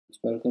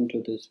Welcome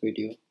to this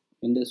video.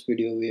 In this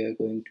video, we are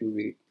going to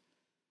read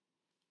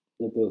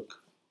the book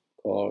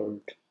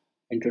called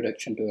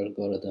Introduction to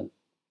Algorithm.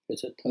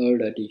 It's a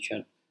third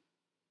edition.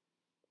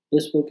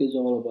 This book is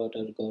all about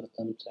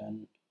algorithms,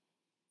 and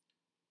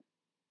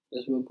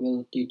this book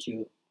will teach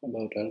you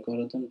about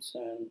algorithms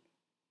and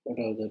what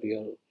are the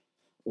real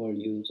world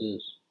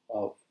uses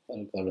of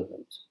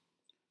algorithms.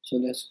 So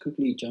let's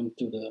quickly jump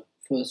to the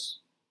first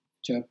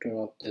chapter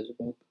of this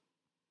book.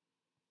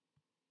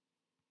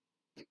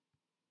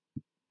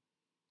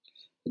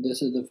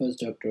 This is the first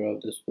chapter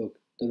of this book,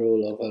 the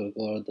role of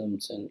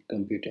algorithms in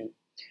computing.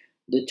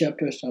 The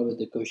chapter starts with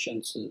the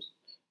questions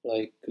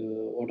like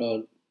what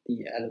are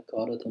the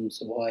algorithms,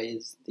 why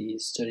is the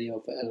study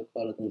of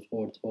algorithms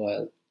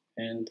worthwhile,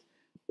 and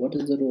what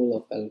is the role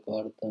of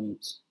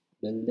algorithms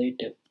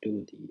relative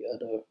to the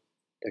other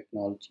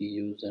technology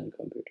used in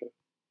computer.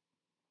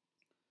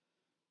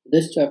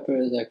 This chapter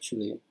is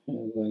actually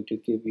going to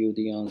give you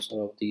the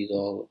answer of these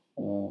all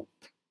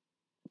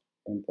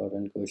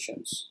important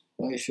questions.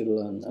 Why should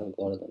learn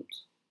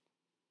algorithms?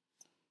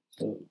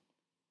 So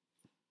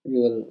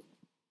you'll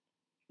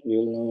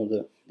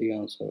know the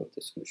answer of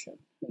this question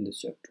in this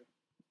chapter.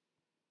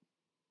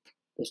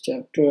 This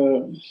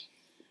chapter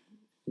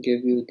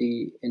give you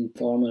the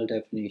informal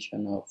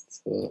definition of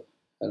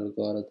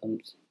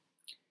algorithms.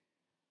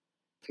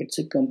 It's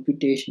a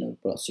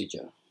computational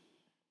procedure,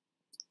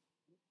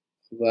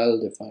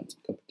 well-defined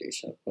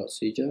computational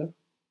procedure,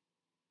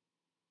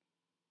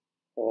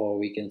 or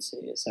we can say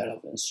a set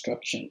of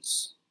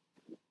instructions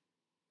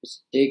which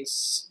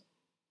takes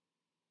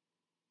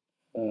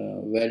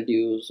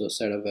values or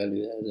set of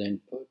values as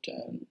input,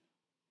 and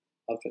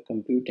after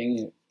computing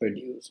it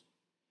produce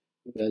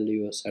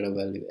value or set of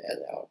value as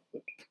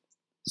output.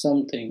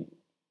 Something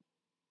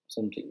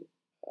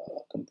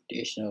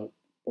computational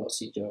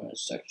procedure or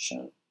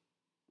instruction.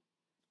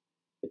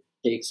 It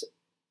takes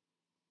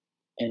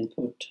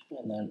input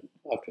and then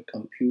after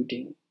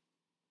computing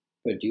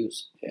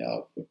produce a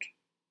output.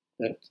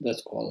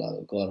 That's called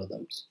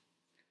algorithms.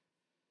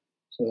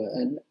 So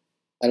an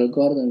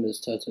algorithm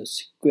is such a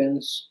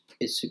sequence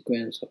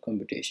of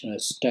computational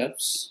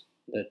steps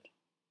that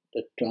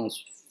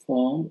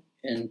transform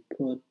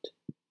input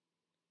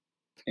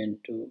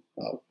into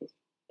output.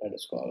 That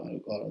is called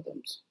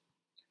algorithms.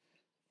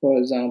 For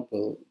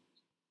example,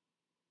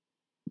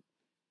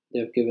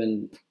 they've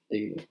given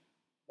the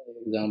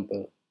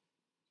example of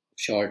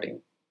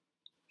shorting.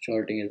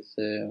 Shorting is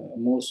the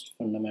most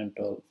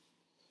fundamental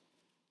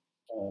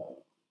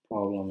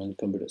problem in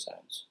computer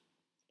science.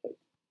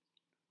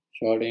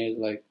 Shorting is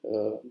like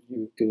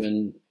you've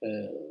given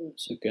a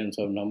sequence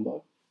of number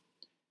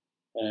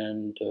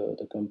and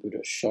the computer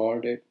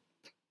short it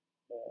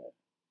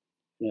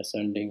in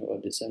ascending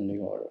or descending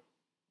order.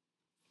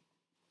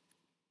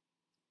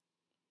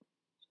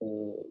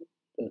 So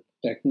the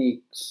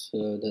techniques,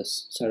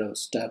 this set of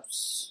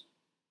steps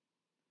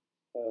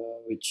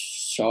which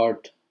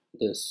short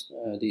these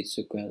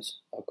sequence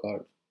are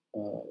called,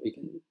 we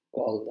can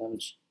call them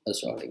the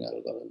shorting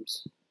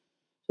algorithms.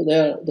 So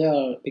they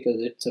are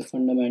because it's a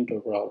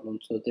fundamental problem.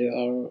 So there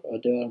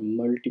are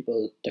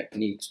multiple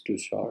techniques to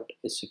short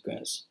a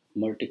sequence,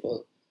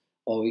 multiple,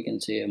 or we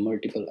can say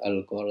multiple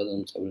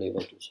algorithms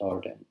available to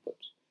sort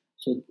inputs.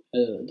 So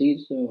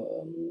these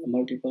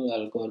multiple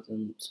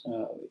algorithms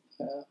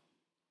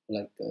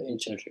like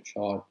inserted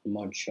sort,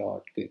 merge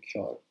sort, quick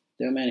sort,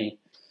 there are many.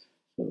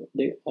 So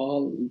they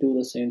all do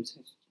the same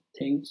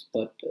things,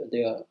 but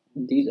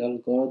these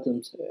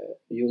algorithms.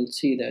 You'll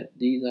see that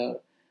these are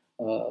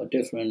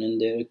different in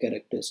their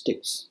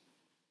characteristics,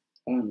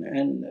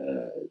 and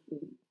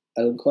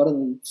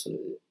algorithms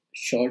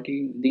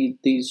shorting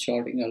these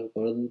shorting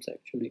algorithms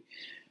actually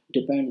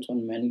depends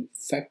on many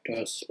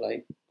factors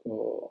like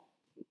the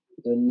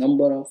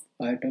number of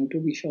items to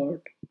be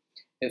short.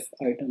 If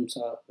items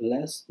are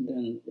less,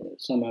 then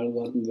some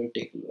algorithm will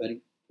take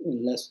very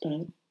less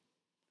time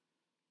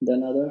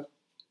than other,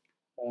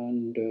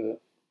 and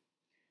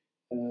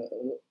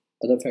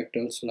other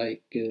factors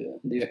like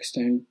the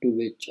extent to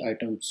which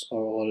items are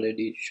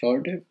already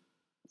shorted.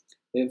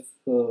 If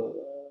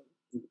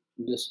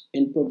this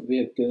input we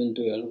have given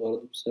to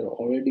algorithms are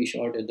already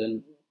shorted,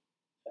 then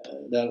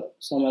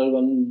some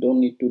algorithm don't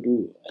need to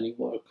do any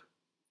work.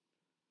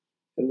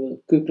 It will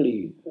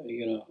quickly,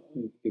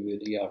 give you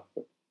the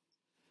output.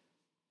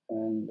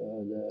 And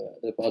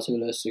the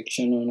possible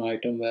restriction on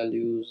item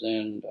values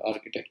and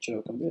architecture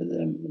of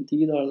them.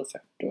 These are the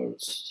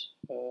factors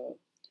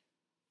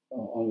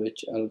on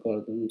which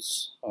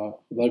algorithms are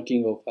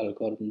working of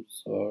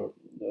algorithms, or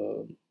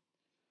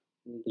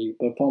the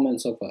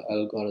performance of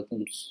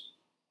algorithms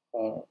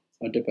are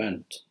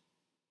dependent.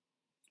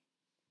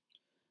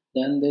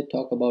 Then they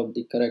talk about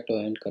the correct or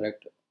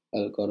incorrect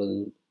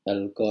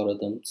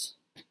algorithms,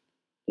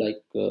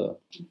 like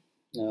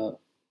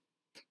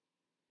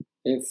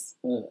if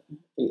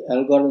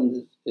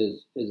algorithm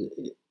is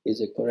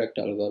a correct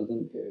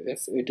algorithm,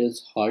 if it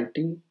is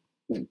halting,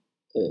 and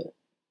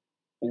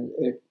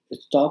it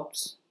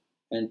stops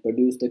and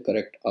produce the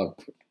correct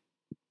output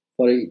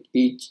for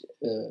each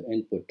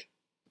input,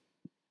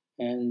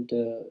 And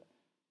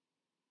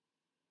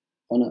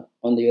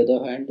on the other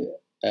hand,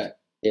 a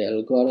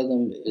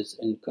algorithm is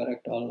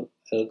incorrect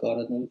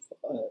algorithm.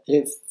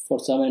 If for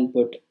some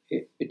input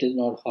it is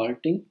not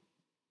halting,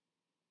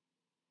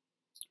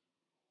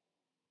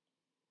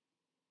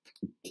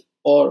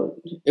 or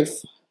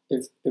if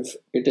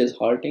it is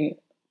halting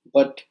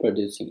but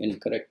producing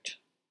incorrect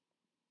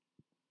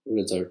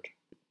result.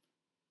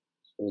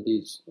 So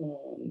these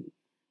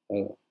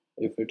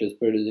if it is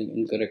producing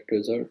incorrect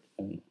result,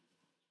 then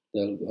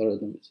the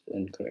algorithm is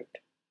incorrect.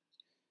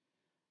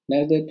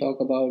 Now they talk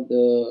about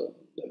the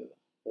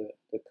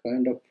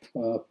kind of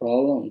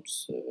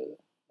problems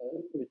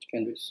which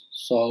can be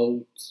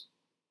solved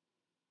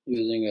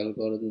using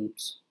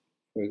algorithms.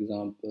 For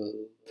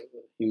example,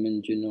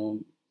 human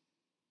genome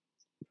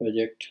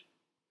project,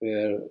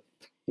 where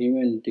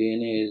human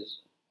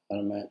DNAs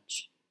are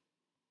matched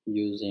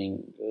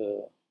using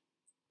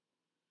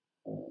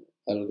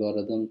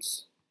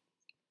algorithms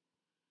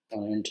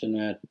on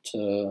internet.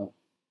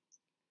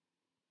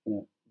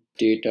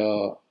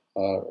 Data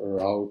or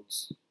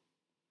routes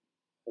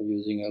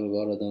using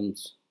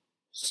algorithms.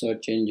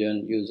 Search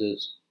engine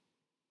uses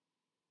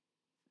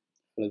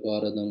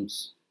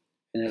algorithms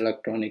in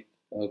electronic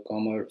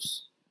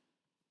commerce.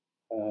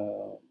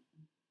 Uh,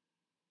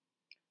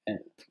 and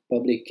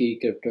public key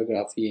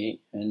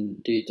cryptography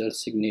and digital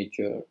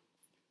signature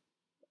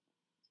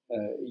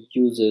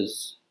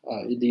uses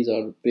these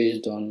are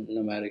based on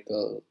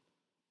numerical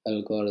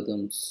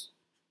algorithms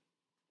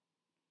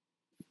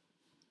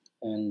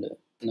and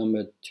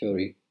number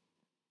theory.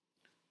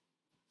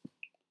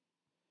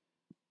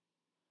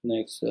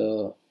 Next,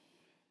 in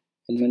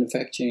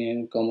manufacturing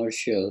and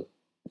commercial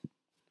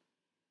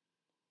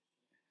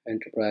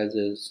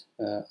enterprises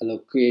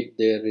allocate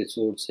their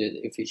resources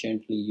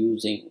efficiently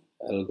using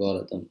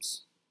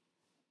algorithms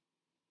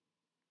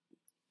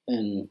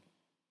and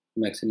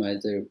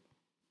maximize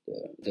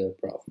their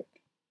profit.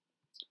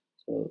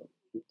 So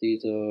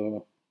these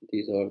are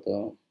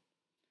the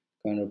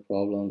kind of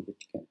problems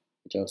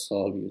which are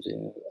solved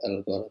using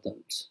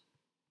algorithms.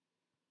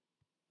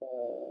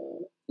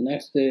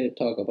 Next, they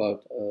talk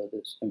about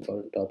this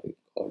important topic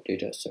called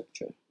data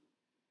structure.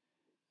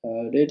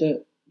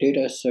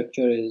 Data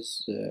structure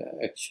is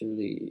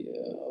actually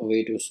a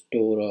way to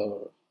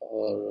store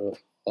or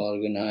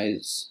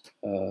organize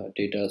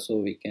data so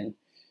we can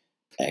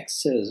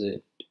access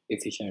it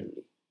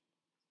efficiently.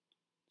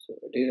 So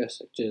data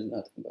structure is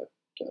nothing but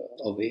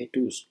a way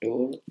to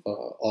store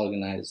or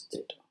organize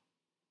data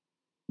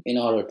in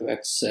order to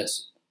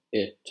access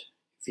it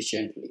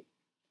efficiently.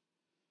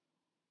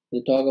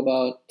 They talk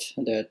about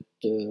that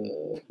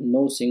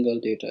no single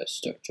data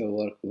structure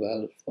work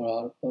well for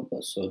our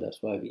purpose, so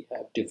that's why we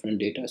have different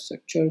data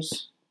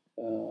structures.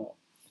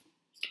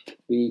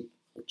 We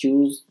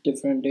choose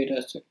different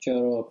data structure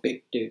or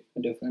pick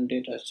different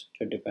data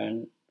structure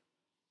depend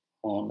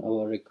on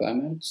our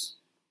requirements.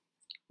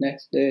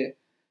 Next, they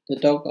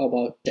talk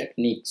about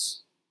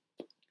techniques.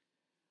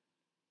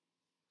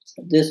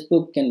 This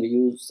book can be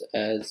used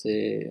as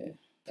a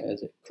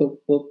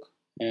cookbook,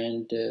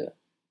 and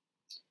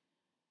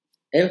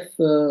if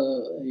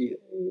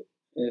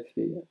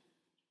you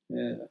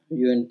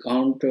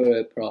encounter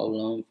a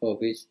problem for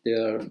which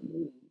there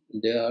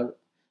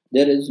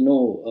there is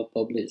no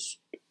published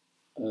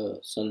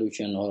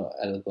solution or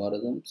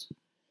algorithms,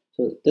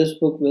 so this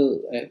book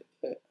will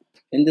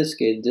in this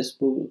case this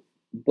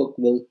book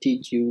will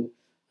teach you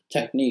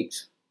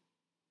techniques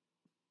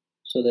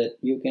so that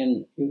you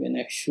can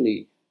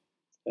actually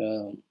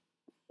um,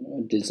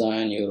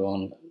 design your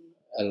own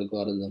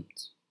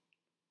algorithms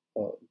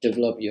or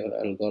develop your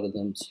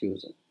algorithms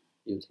using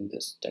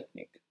this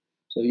technique.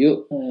 So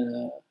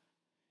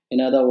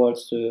in other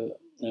words,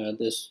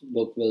 this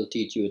book will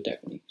teach you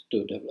techniques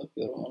to develop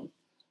your own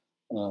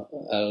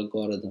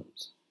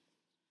algorithms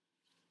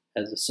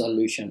as a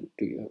solution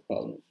to your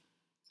problem.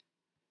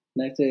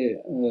 Next, they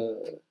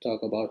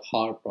talk about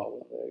hard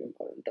problem, very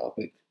important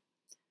topic.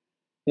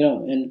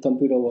 In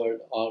computer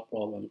world, all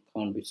problems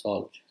can't be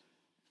solved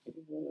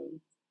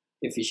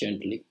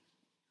efficiently.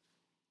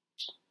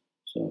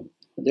 So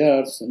there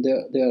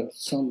are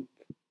some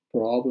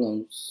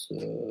problems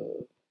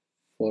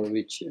for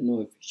which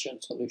no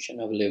efficient solution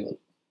available.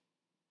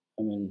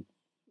 I mean,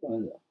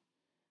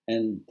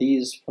 and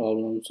these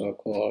problems are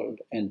called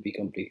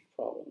NP-complete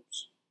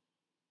problems.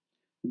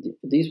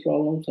 These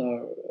problems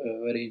are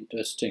very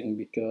interesting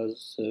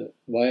because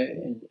why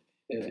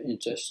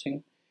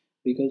interesting?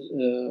 Because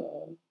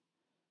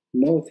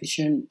no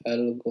efficient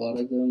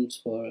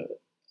algorithms for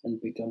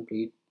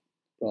NP-complete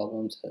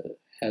problems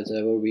has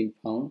ever been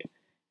found,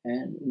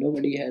 and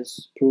nobody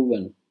has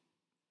proven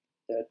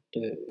that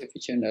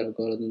efficient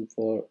algorithm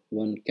for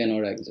one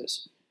cannot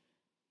exist.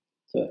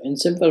 So in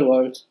simple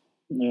words,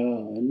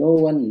 no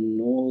one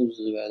knows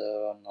whether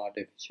or not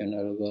efficient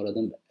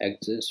algorithm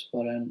exists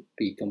for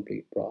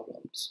NP-complete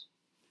problems.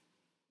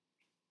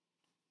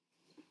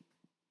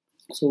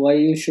 So why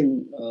you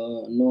should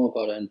know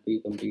about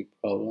NP-complete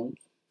problems?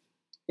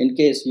 In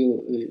case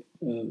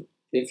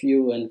if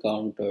you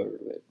encounter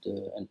with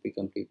NP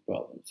complete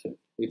problems,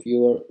 if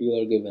you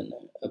are given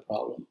a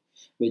problem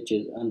which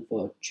is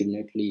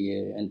unfortunately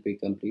a NP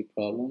complete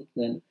problem,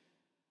 then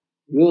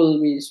you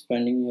will be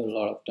spending a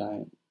lot of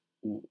time.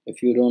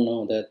 If you don't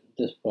know that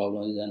this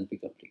problem is NP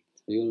complete,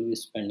 you will be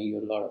spending a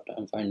lot of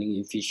time finding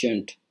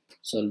efficient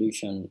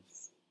solution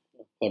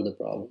for the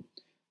problem.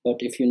 But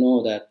if you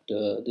know that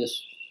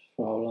this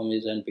problem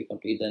is NP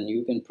complete, then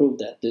you can prove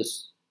that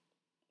this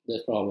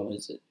problem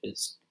is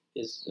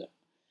is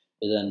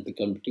NP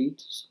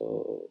complete.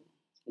 So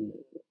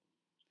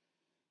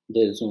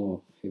there is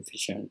no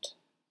efficient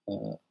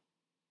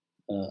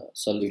uh,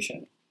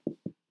 solution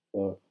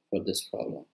for this problem.